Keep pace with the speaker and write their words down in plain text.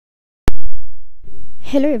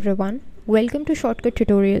Hello everyone, welcome to Shotcut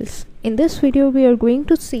tutorials. In this video we are going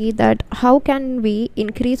to see that how can we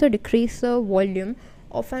increase or decrease the volume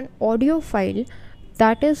of an audio file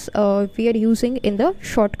that is we are using in the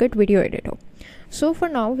Shotcut video editor. So for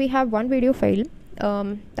now we have one video file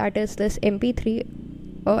that is this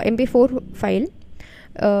MP4 file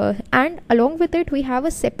and along with it we have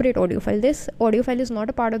a separate audio file. This audio file is not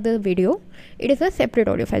a part of the video, it is a separate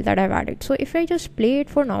audio file that I've added. So if I just play it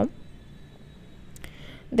for now,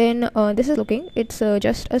 then this is looking, it's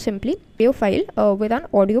just a simply audio file with an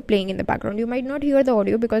audio playing in the background. You might not hear the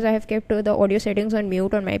audio because I have kept the audio settings on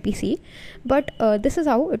mute on my PC, but this is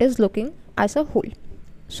how it is looking as a whole.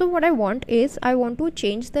 So what I want is, I want to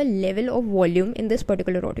change the level of volume in this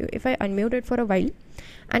particular audio. If I unmute it for a while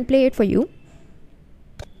and play it for you,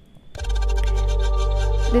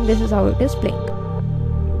 then this is how it is playing.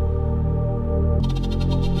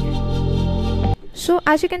 So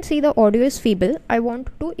as you can see, the audio is feeble. I want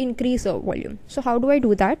to increase the volume. So how do I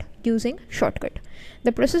do that? Using Shotcut.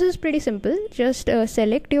 The process is pretty simple. Just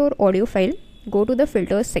select your audio file, go to the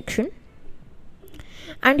filters section,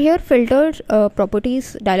 and here filter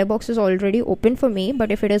properties dialog box is already open for me,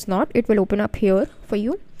 but if it is not, it will open up here for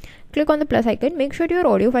you. Click on the plus icon, make sure your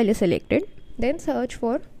audio file is selected, then search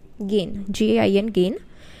for gain, GAIN, gain.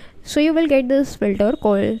 So you will get this filter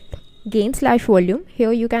called gain/volume.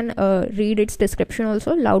 Here you can read its description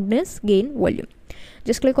also, loudness, gain, volume.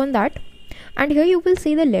 Just click on that, and here you will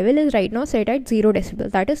see the level is right now set at 0 decibel.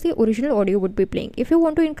 That is the original audio would be playing. If you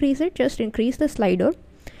want to increase it, just increase the slider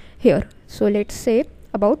here. So let's say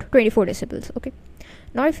about 24 decibels. Okay,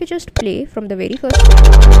 now if you just play from the very first,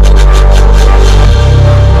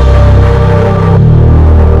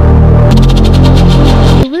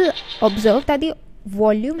 you will observe that the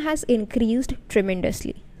volume has increased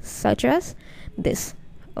tremendously, such as this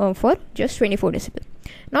for just 24 decibel.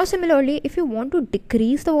 Now similarly, if you want to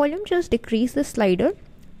decrease the volume, just decrease the slider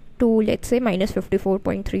to, let's say, minus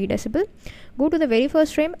 54.3 decibel. Go to the very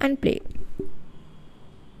first frame and play.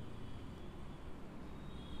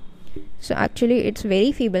 So actually it's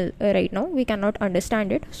very feeble right now, we cannot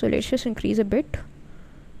understand it. So let's just increase a bit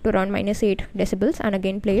to around minus 8 decibels and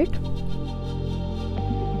again play it.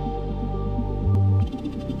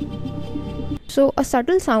 So a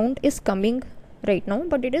subtle sound is coming right now,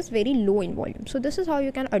 but it is very low in volume. So this is how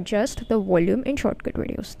you can adjust the volume in Shotcut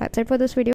videos. That's it for this video.